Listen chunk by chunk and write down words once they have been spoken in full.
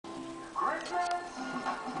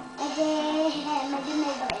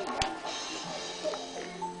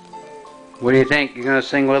What do you think? You gonna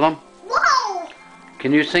sing with them? Whoa!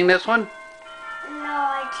 Can you sing this one? No,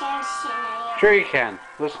 I can't sing it. Sure you can.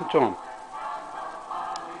 Listen to them.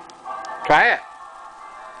 Try it.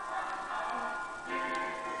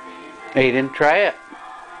 Aidan, try it.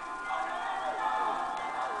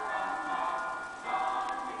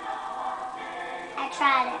 I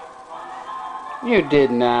tried it. You did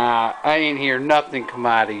not. I didn't hear nothing come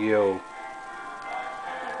out of you.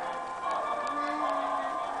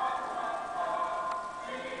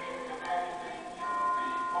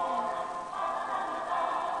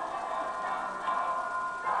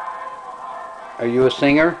 Are you a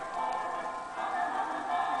singer?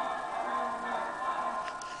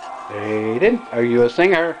 Aidan, are you a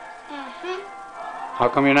singer? Mm-hmm. How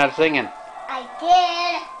come you're not singing? I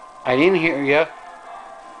did. I didn't hear you.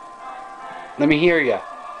 Let me hear you.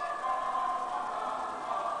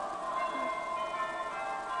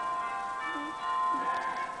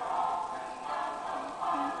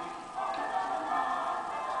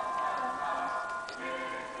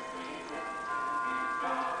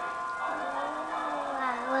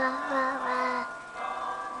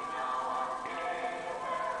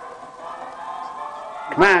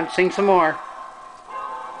 Come on, sing some more.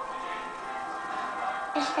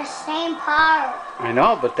 It's the same part. I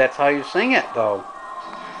know, but that's how you sing it, though.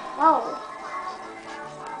 Whoa.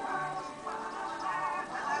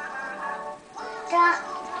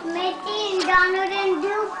 Mickey and Donald and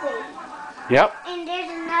Goofy. Yep. And there's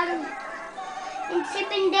another. And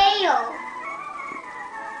Chip and Dale.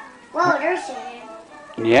 Whoa, they're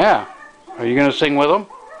singing. Yeah. Are you gonna sing with them?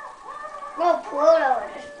 Whoa, Pluto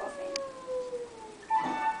is perfect.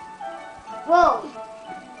 Whoa.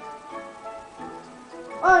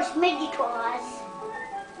 Oh, it's Mickey Claus.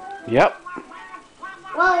 Yep.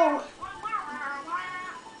 Whoa.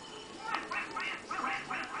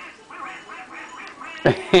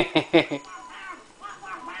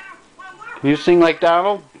 Can you sing like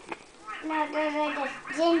Donald? Now there's like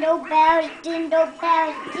this jingle bells,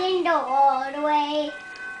 jingle all the way.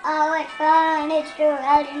 Oh, it's fun, it's true,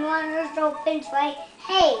 out in wonderful open sleigh.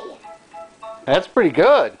 Hey, That's pretty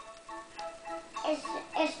good.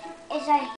 it's a